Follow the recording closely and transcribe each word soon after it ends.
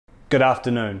Good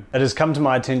afternoon. It has come to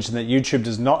my attention that YouTube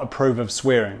does not approve of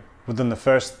swearing within the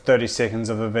first 30 seconds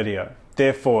of a video.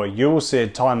 Therefore, you will see a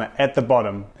timer at the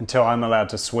bottom until I'm allowed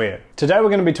to swear. Today we're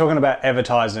going to be talking about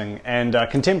advertising and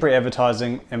contemporary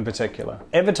advertising in particular.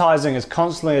 Advertising is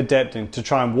constantly adapting to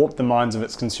try and warp the minds of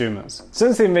its consumers.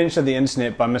 Since the invention of the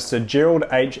internet by Mr. Gerald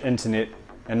H. Internet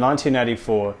in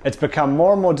 1984, it's become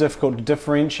more and more difficult to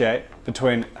differentiate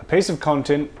between a piece of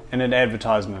content and an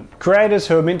advertisement. Creators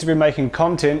who are meant to be making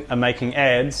content are making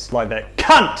ads like that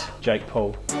cunt Jake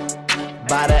Paul.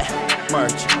 Buy that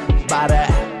merch, buy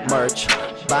that merch,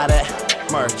 buy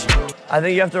that merch. I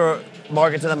think you have to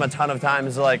market to them a ton of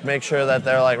times to like make sure that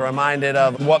they're like reminded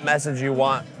of what message you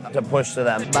want to push to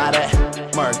them. Buy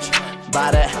that merch, buy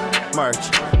that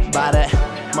merch, buy that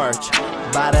merch,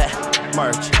 buy that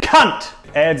merch. Cunt!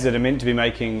 Ads that are meant to be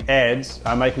making ads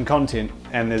are making content,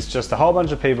 and there's just a whole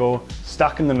bunch of people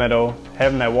stuck in the middle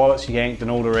having their wallets yanked in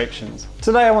all directions.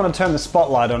 Today I want to turn the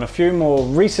spotlight on a few more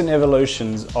recent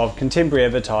evolutions of contemporary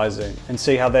advertising and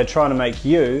see how they're trying to make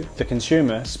you, the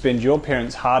consumer, spend your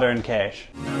parents' hard-earned cash.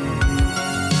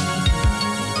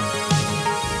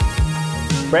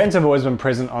 Brands have always been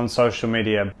present on social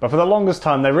media, but for the longest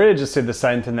time they really just said the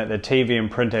same thing that their TV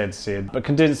and print ads said, but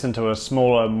condensed into a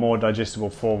smaller, more digestible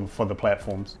form for the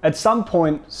platforms. At some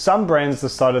point, some brands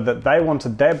decided that they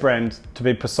wanted their brand to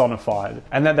be personified,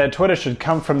 and that their Twitter should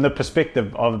come from the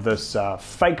perspective of this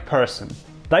fake person.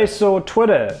 They saw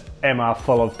Twitter are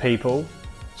full of people,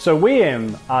 so we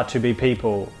are to be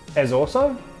people as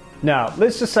also? Now,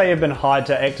 let's just say you've been hired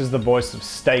to act as the voice of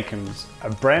Steakums, a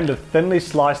brand of thinly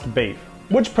sliced beef.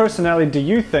 Which personality do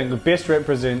you think best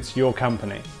represents your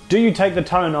company? Do you take the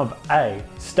tone of A,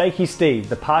 Steaky Steve,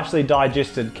 the partially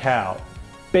digested cow?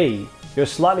 B, your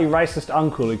slightly racist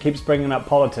uncle who keeps bringing up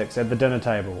politics at the dinner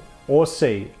table? Or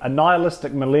C, a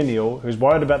nihilistic millennial who's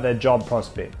worried about their job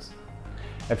prospects?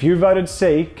 If you voted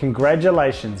C,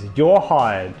 congratulations, you're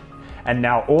hired, and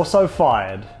now also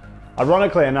fired.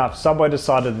 Ironically enough, Subway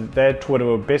decided that their Twitter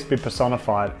would best be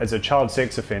personified as a child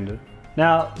sex offender.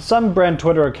 Now, some brand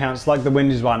Twitter accounts like the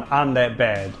Wendy's one aren't that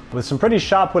bad, with some pretty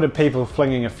sharp-witted people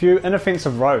flinging a few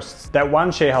inoffensive roasts that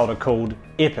one shareholder called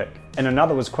epic, and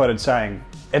another was quoted saying,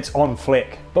 "It's on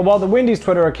fleck." But while the Wendy's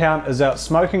Twitter account is out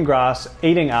smoking grass,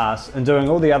 eating ass, and doing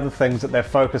all the other things that their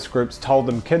focus groups told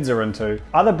them kids are into,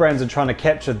 other brands are trying to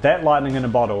capture that lightning in a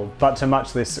bottle, but to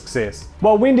much less success.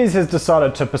 While Wendy's has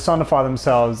decided to personify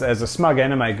themselves as a smug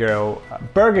anime girl,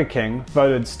 Burger King,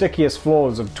 voted stickiest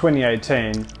flaws of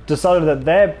 2018, decided that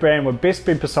their brand would best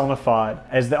be personified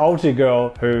as the alter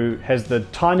girl who has the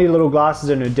tiny little glasses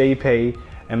in her DP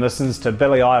and listens to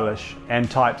Billie Eilish and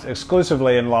types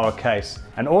exclusively in lowercase.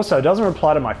 And also doesn't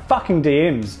reply to my fucking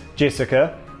DMs,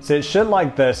 Jessica. Says shit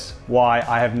like this, why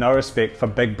I have no respect for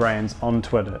big brands on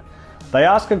Twitter. They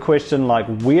ask a question like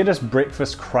weirdest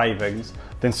breakfast cravings,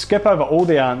 then skip over all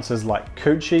the answers like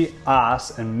coochie,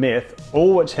 ass, and meth,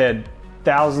 all which had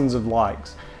thousands of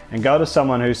likes, and go to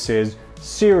someone who says,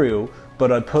 cereal,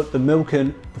 but I put the milk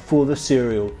in before the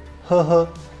cereal. Haha.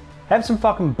 Have some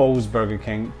fucking balls, Burger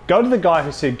King. Go to the guy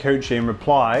who said coochie and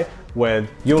reply with,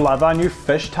 you'll love our new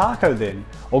fish taco then.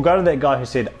 Or go to that guy who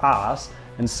said ass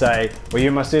and say, well,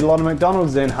 you must eat a lot of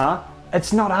McDonald's then, huh?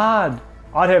 It's not hard.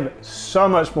 I'd have so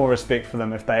much more respect for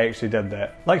them if they actually did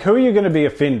that. Like, who are you going to be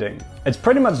offending? It's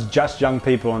pretty much just young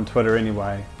people on Twitter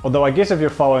anyway. Although I guess if you're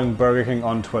following Burger King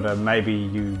on Twitter, maybe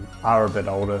you are a bit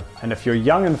older. And if you're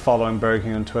young and following Burger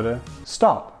King on Twitter,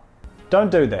 stop. Don't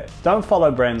do that. Don't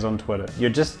follow brands on Twitter. You're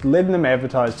just letting them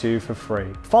advertise to you for free.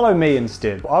 Follow me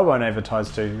instead. I won't advertise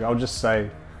to you. I'll just say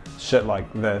shit like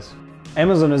this.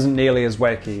 Amazon isn't nearly as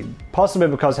wacky, possibly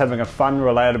because having a fun,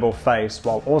 relatable face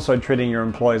while also treating your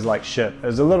employees like shit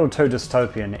is a little too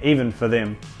dystopian, even for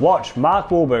them. Watch Mark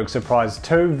Wahlberg surprise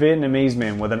two Vietnamese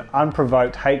men with an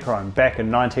unprovoked hate crime back in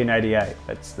 1988.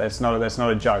 That's not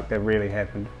a joke, that really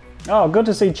happened. Oh, good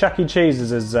to see Chuck E.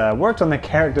 Cheese has worked on their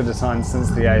character design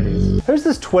since the 80s. Who's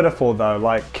this Twitter for though?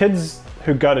 Like, kids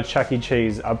who go to Chuck E.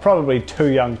 Cheese are probably too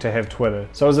young to have Twitter.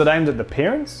 So is it aimed at the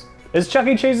parents? Is Chuck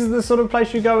E. Cheese the sort of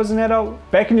place you go as an adult?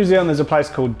 Back in New Zealand there's a place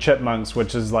called Chipmunks,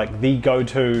 which is like the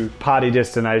go-to party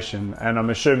destination, and I'm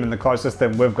assuming the closest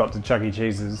thing we've got to Chuck E.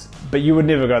 Cheese's. But you would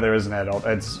never go there as an adult.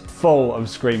 It's full of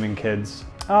screaming kids.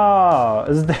 Oh,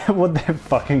 is that what that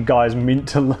fucking guy's meant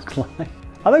to look like?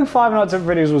 I think Five Nights at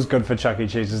Freddy's was good for Chuck E.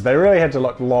 Cheese's. They really had to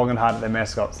look long and hard at their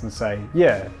mascots and say,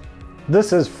 yeah,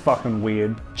 this is fucking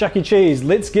weird. Chuck E. Cheese,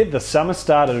 let's get the summer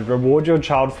started. Reward your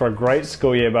child for a great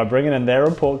school year by bringing in their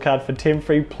report card for 10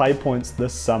 free play points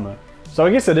this summer. So I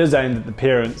guess it is aimed at the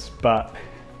parents, but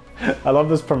I love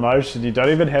this promotion. You don't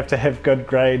even have to have good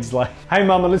grades. Like, hey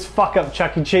mama, let's fuck up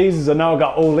Chuck E. Cheese's. I know I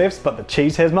got all lefts, but the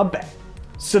cheese has my back.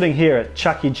 Sitting here at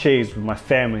Chuck E. Cheese with my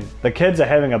family. The kids are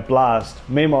having a blast.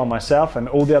 Meanwhile, myself and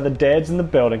all the other dads in the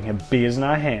building have beers in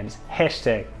our hands.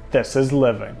 Hashtag, this is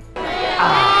living.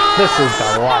 This is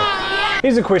the life.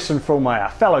 Here's a question for all my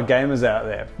fellow gamers out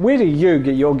there. Where do you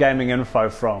get your gaming info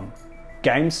from?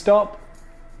 GameStop?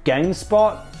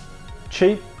 GameSpot?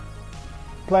 Cheap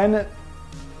Planet?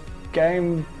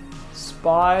 Game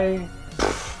Spy?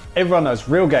 Everyone knows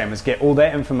real gamers get all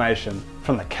that information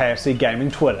from the KFC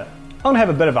Gaming Twitter. I'm gonna have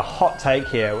a bit of a hot take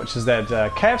here, which is that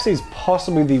KFC is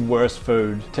possibly the worst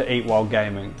food to eat while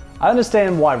gaming. I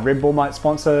understand why Red Bull might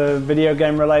sponsor video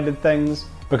game related things,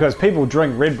 because people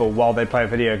drink Red Bull while they play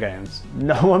video games.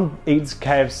 No one eats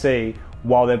KFC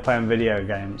while they're playing video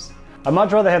games. I'd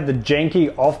much rather have the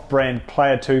janky off-brand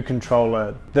Player 2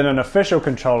 controller than an official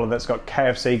controller that's got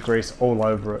KFC grease all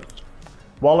over it.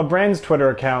 While a brand's Twitter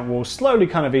account will slowly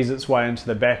kind of ease its way into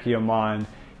the back of your mind,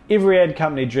 every ad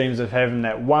company dreams of having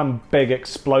that one big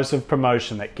explosive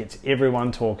promotion that gets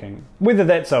everyone talking. Whether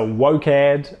that's a woke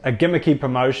ad, a gimmicky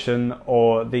promotion,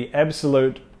 or the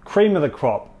absolute cream of the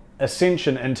crop,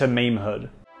 ascension into memehood.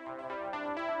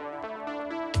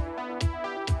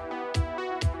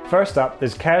 First up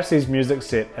is KFC's music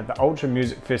set at the Ultra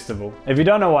Music Festival. If you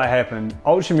don't know what happened,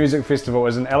 Ultra Music Festival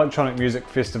is an electronic music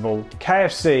festival.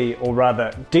 KFC, or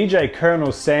rather DJ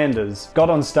Colonel Sanders, got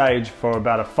on stage for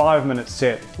about a 5-minute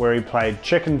set where he played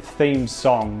chicken themed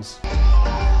songs.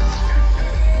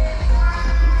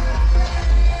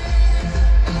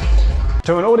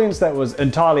 To an audience that was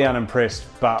entirely unimpressed,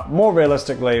 but more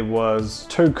realistically was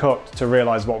too cooked to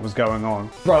realise what was going on.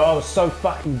 Bro, I was so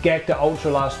fucking gacked at Ultra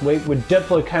last week when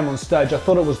Diplo came on stage, I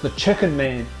thought it was the Chicken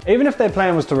Man. Even if their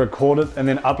plan was to record it and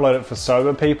then upload it for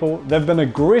sober people, they've been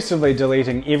aggressively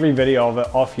deleting every video of it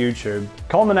off YouTube,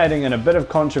 culminating in a bit of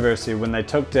controversy when they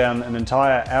took down an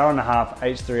entire hour-and-a-half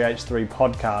H3H3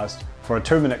 podcast for a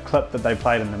 2-minute clip that they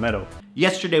played in the middle.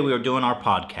 Yesterday we were doing our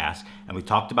podcast and we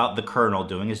talked about the Colonel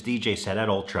doing his DJ set at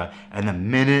Ultra, and the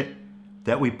minute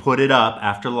that we put it up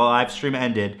after the live stream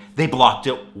ended, they blocked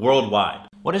it worldwide.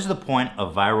 What is the point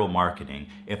of viral marketing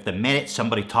if the minute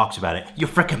somebody talks about it, you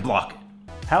frickin' block it?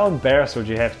 How embarrassed would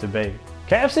you have to be?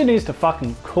 KFC needs to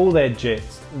fucking cool their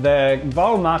jets. Their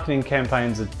viral marketing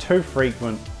campaigns are too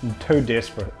frequent and too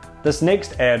desperate. This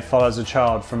next ad follows a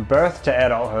child from birth to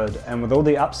adulthood and with all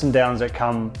the ups and downs that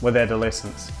come with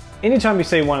adolescence. Anytime you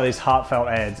see one of these heartfelt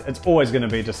ads, it's always going to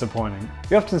be disappointing.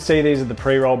 You often see these at the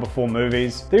pre-roll before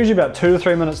movies. They're usually about 2 to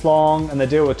 3 minutes long and they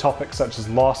deal with topics such as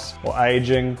loss or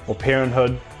aging or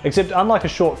parenthood. Except unlike a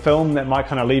short film that might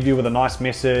kind of leave you with a nice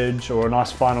message or a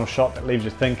nice final shot that leaves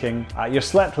you thinking, you're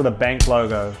slapped with a bank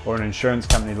logo or an insurance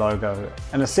company logo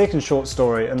and a second short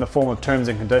story in the form of terms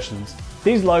and conditions.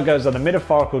 These logos are the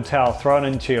metaphorical towel thrown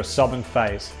into your sobbing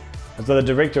face, as though the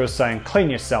director is saying,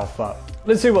 clean yourself up.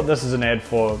 Let's see what this is an ad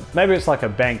for. Maybe it's like a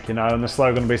bank, you know, and the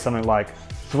slogan will be something like,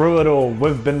 through it all,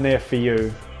 we've been there for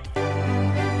you.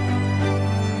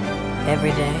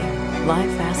 Every day, life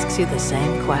asks you the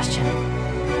same question.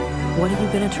 What are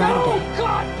you gonna try today? Oh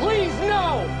God, please,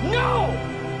 no! No!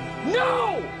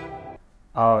 No!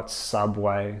 Oh, it's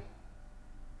Subway.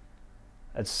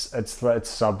 It's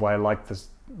Subway, like the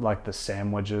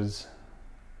sandwiches.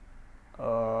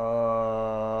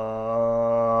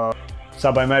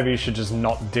 Subway, maybe you should just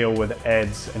not deal with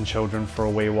ads and children for a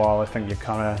wee while. I think you've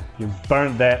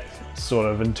burnt that sort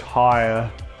of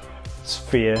entire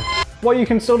sphere. Well, you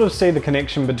can sort of see the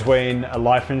connection between a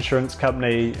life insurance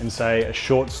company and, say, a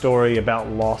short story about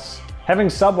loss.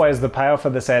 Having Subway as the payoff for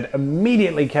this ad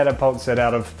immediately catapults it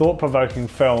out of thought-provoking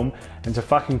film into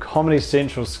fucking Comedy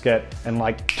Central skit in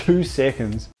like 2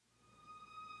 seconds.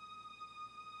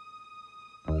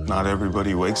 Not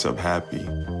everybody wakes up happy.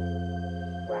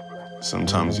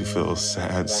 Sometimes you feel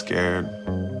sad, scared,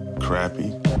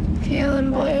 crappy.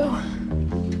 Feeling blue,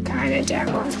 kinda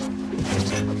down.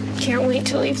 Can't wait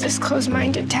to leave this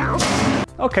closed-minded town.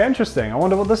 Okay, interesting. I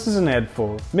wonder what this is an ad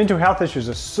for. Mental health issues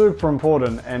are super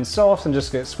important and so often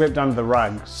just get swept under the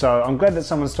rug, so I'm glad that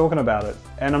someone's talking about it.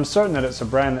 And I'm certain that it's a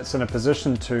brand that's in a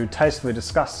position to tastefully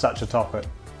discuss such a topic.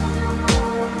 All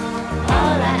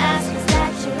I ask is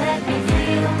that you let me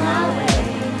feel my way.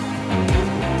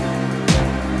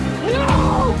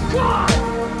 No, God!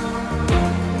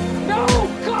 No,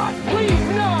 God, please,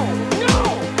 no! No!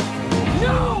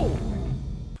 No!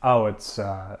 Oh, it's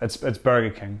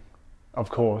Burger King, of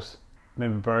course.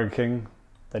 Remember Burger King?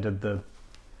 They got the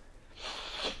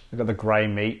grey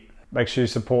meat. Make sure you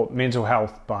support mental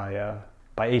health by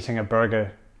eating a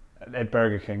burger at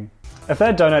Burger King. If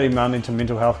they're donating money to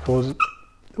mental health causes,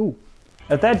 ooh,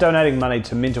 If they're donating money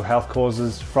to mental health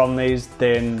causes from these,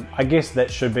 then I guess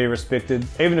that should be respected.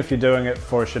 Even if you're doing it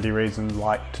for a shitty reason,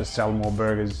 like to sell more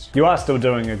burgers, you are still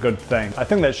doing a good thing. I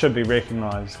think that should be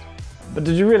recognised. But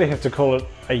did you really have to call it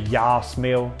a Yas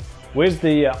meal? Where's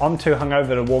the I'm too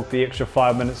hungover to walk the extra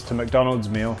 5 minutes to McDonald's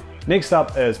meal? Next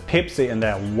up is Pepsi and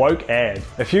their woke ad.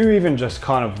 If you even just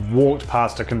kind of walked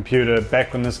past a computer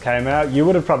back when this came out, you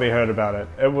would have probably heard about it.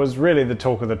 It was really the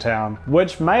talk of the town,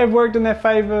 which may have worked in their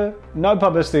favour. No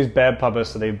publicity is bad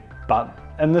publicity, but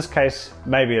in this case,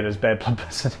 maybe it is bad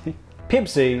publicity.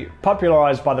 Pepsi,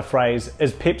 popularised by the phrase,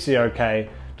 "Is Pepsi okay?"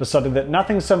 decided that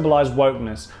nothing symbolised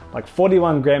wokeness like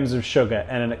 41 grams of sugar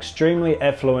and an extremely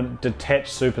affluent,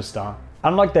 detached superstar.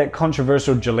 Unlike that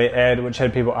controversial Gillette ad which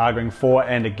had people arguing for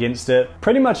and against it,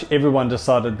 pretty much everyone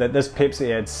decided that this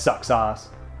Pepsi ad sucks ass,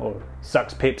 or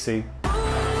sucks Pepsi.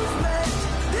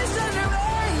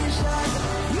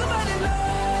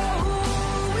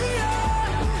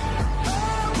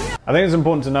 I think it's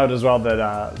important to note as well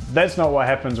that that's not what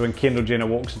happens when Kendall Jenner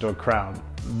walks into a crowd.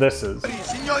 This is.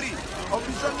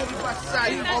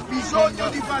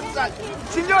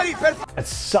 It's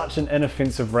such an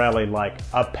inoffensive rally, like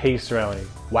a peace rally.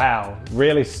 Wow,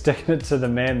 really sticking it to the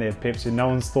man there, Pepsi. No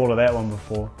one's thought of that one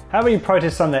before. How about you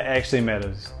protest something that actually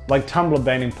matters? Like Tumblr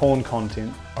banning porn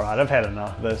content. Alright, I've had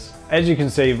enough of this. As you can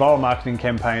see, viral marketing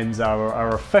campaigns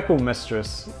are a fickle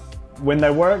mistress. When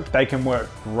they work, they can work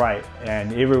great,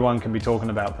 and everyone can be talking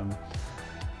about them.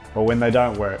 But when they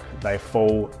don't work, they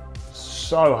fall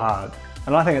so hard.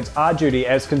 And I think it's our duty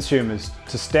as consumers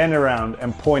to stand around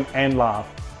and point and laugh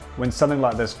when something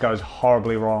like this goes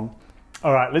horribly wrong.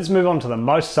 Alright, let's move on to the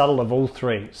most subtle of all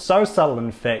three. So subtle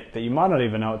in fact that you might not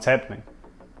even know it's happening.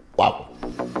 Wow.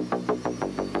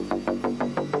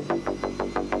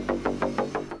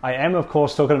 I am of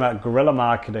course talking about guerrilla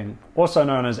marketing, also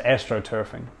known as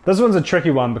astroturfing. This one's a tricky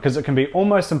one because it can be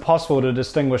almost impossible to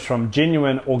distinguish from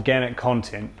genuine organic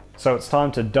content. So it's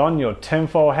time to don your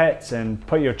tinfoil hats and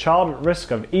put your child at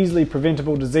risk of easily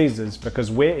preventable diseases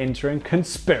because we're entering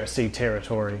conspiracy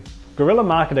territory. Guerrilla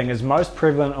marketing is most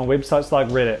prevalent on websites like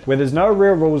Reddit, where there's no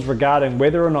real rules regarding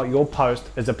whether or not your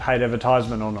post is a paid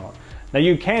advertisement or not. Now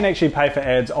you can actually pay for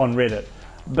ads on Reddit,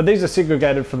 but these are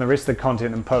segregated from the rest of the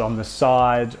content and put on the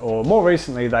side, or more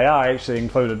recently they are actually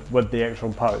included with the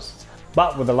actual posts,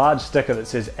 but with a large sticker that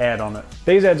says ad on it.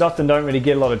 These ads often don't really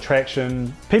get a lot of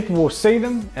traction. People will see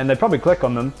them and they probably click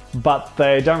on them, but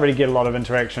they don't really get a lot of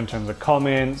interaction in terms of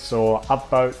comments or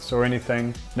upvotes or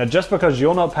anything. Now just because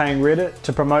you're not paying Reddit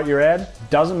to promote your ad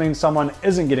doesn't mean someone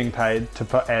isn't getting paid to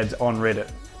put ads on Reddit.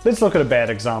 Let's look at a bad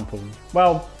example.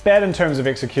 Well, bad in terms of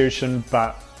execution,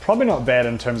 but probably not bad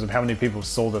in terms of how many people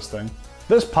saw this thing.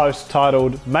 This post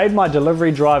titled "Made my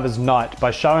delivery driver's night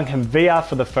by showing him VR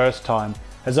for the first time"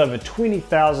 has over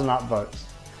 20,000 upvotes.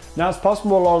 Now it's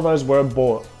possible a lot of those were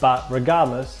bought, but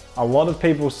regardless, a lot of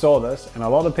people saw this and a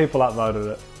lot of people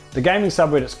upvoted it. The gaming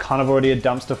subreddit's kind of already a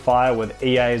dumpster fire with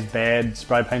EA's bad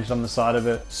spray painted on the side of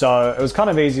it, so it was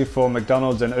kind of easy for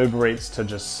McDonald's and Uber Eats to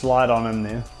just slide on in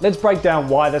there. Let's break down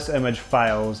why this image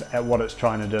fails at what it's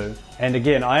trying to do. And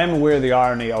again, I am aware of the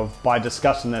irony of, by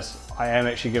discussing this, I am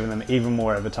actually giving them even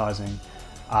more advertising.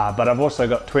 But I've also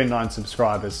got 29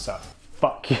 subscribers, so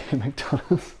fuck you,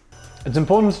 McDonald's. It's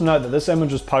important to note that this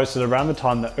image was posted around the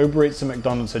time that Uber Eats and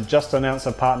McDonald's had just announced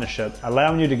a partnership,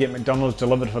 allowing you to get McDonald's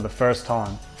delivered for the first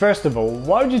time. First of all,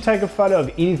 why would you take a photo of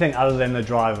anything other than the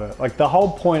driver? Like, the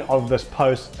whole point of this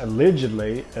post,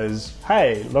 allegedly, is,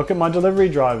 hey, look at my delivery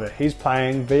driver, he's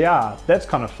playing VR. That's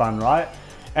kind of fun, right?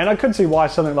 And I could see why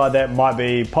something like that might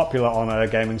be popular on a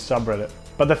gaming subreddit.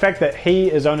 But the fact that he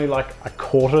is only like a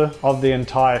quarter of the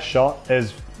entire shot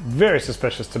is very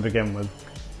suspicious to begin with.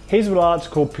 Here's what I like to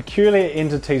call peculiar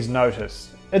entities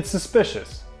notice. It's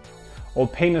suspicious. Or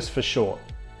penis for short.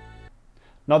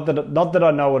 Not that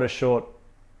I know what a short...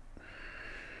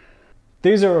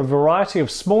 These are a variety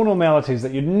of small normalities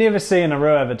that you'd never see in a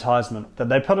real advertisement that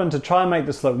they put in to try and make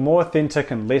this look more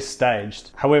authentic and less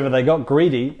staged. However, they got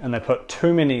greedy and they put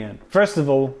too many in. First of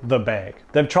all, the bag.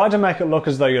 They've tried to make it look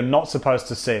as though you're not supposed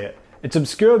to see it. It's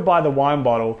obscured by the wine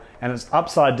bottle and it's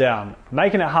upside down,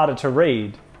 making it harder to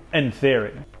read. In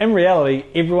theory. In reality,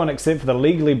 everyone except for the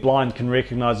legally blind can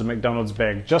recognise a McDonald's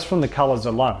bag just from the colours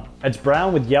alone. It's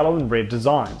brown with yellow and red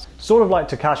designs, sort of like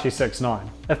Tekashi 6ix9ine.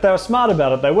 If they were smart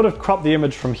about it, they would have cropped the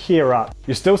image from here up.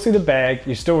 You still see the bag,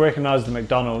 you still recognise the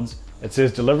McDonald's, it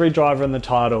says delivery driver in the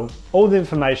title, all the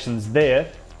information's there,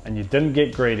 and you didn't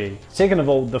get greedy. Second of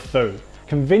all, the food.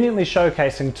 Conveniently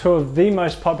showcasing two of the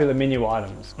most popular menu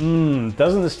items.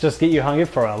 Doesn't this just get you hungry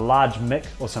for a large Mick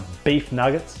or some beef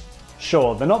nuggets?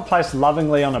 Sure, they're not placed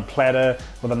lovingly on a platter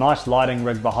with a nice lighting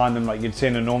rig behind them like you'd see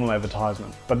in a normal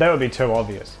advertisement, but that would be too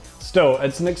obvious. Still,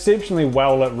 it's an exceptionally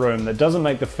well lit room that doesn't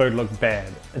make the food look bad.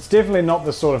 It's definitely not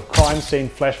the sort of crime scene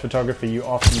flash photography you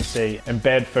often see in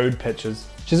bad food pictures.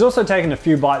 She's also taken a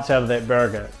few bites out of that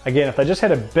burger. Again, if they just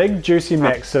had a big juicy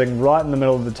mac sitting right in the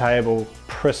middle of the table,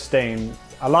 pristine,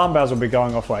 alarm bells would be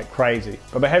going off like crazy.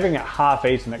 But by having it half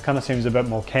eaten, it kind of seems a bit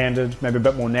more candid, maybe a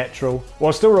bit more natural,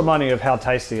 while still reminding you of how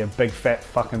tasty a big fat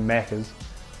fucking mac is.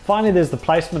 Finally, there's the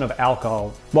placement of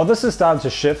alcohol. While this has started to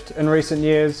shift in recent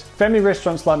years, family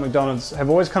restaurants like McDonald's have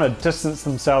always kind of distanced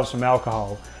themselves from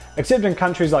alcohol, except in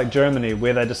countries like Germany,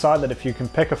 where they decide that if you can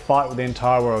pick a fight with the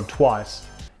entire world twice,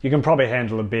 you can probably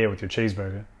handle a beer with your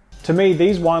cheeseburger. To me,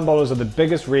 these wine bottles are the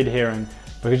biggest red herring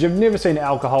because you've never seen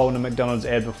alcohol in a McDonald's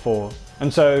ad before.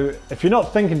 And so, if you're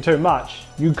not thinking too much,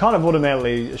 you kind of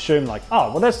automatically assume like, oh,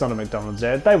 well that's not a McDonald's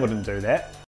ad, they wouldn't do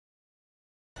that.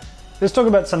 Let's talk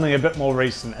about something a bit more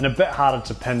recent and a bit harder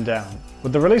to pin down.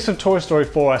 With the release of Toy Story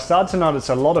 4, I started to notice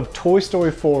a lot of Toy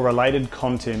Story 4 related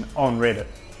content on Reddit.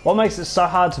 What makes it so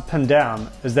hard to pin down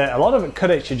is that a lot of it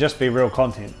could actually just be real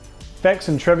content. Facts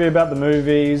and trivia about the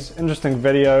movies, interesting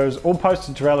videos, all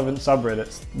posted to relevant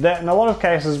subreddits that in a lot of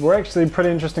cases were actually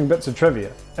pretty interesting bits of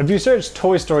trivia. If you search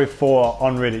Toy Story 4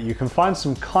 on Reddit, you can find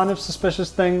some kind of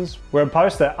suspicious things where a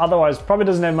post that otherwise probably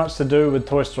doesn't have much to do with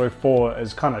Toy Story 4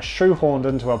 is kind of shoehorned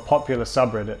into a popular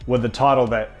subreddit with the title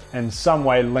that in some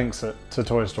way links it to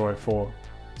Toy Story 4.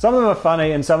 Some of them are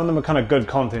funny and some of them are kind of good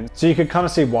content, so you could kind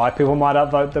of see why people might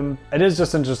upvote them. It is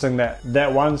just interesting that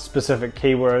that one specific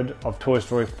keyword of Toy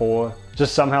Story 4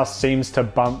 just somehow seems to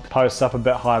bump posts up a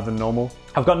bit higher than normal.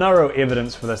 I've got no real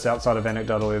evidence for this outside of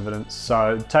anecdotal evidence,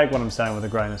 so take what I'm saying with a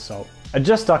grain of salt. It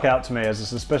just stuck out to me as a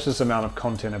suspicious amount of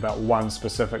content about one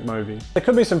specific movie. There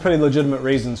could be some pretty legitimate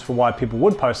reasons for why people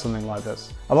would post something like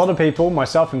this. A lot of people,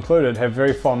 myself included, have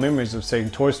very fond memories of seeing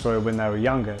Toy Story when they were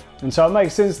younger. And so it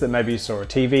makes sense that maybe you saw a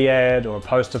TV ad or a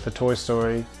poster for Toy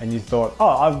Story and you thought, oh,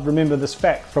 I remember this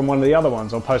fact from one of the other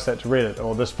ones, I'll post that to Reddit,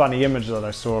 or this funny image that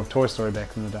I saw of Toy Story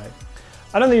back in the day.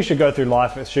 I don't think you should go through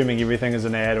life assuming everything is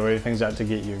an ad or everything's out to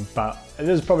get you, but it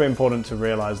is probably important to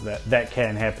realise that that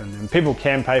can happen and people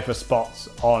can pay for spots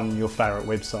on your favourite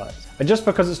websites. And just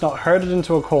because it's not herded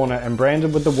into a corner and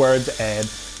branded with the words ad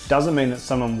doesn't mean that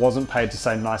someone wasn't paid to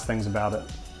say nice things about it.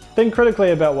 Think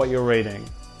critically about what you're reading.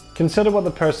 Consider what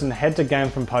the person had to gain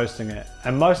from posting it,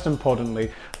 and most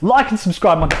importantly, like and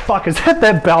subscribe motherfuckers, hit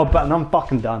that bell button, I'm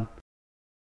fucking done.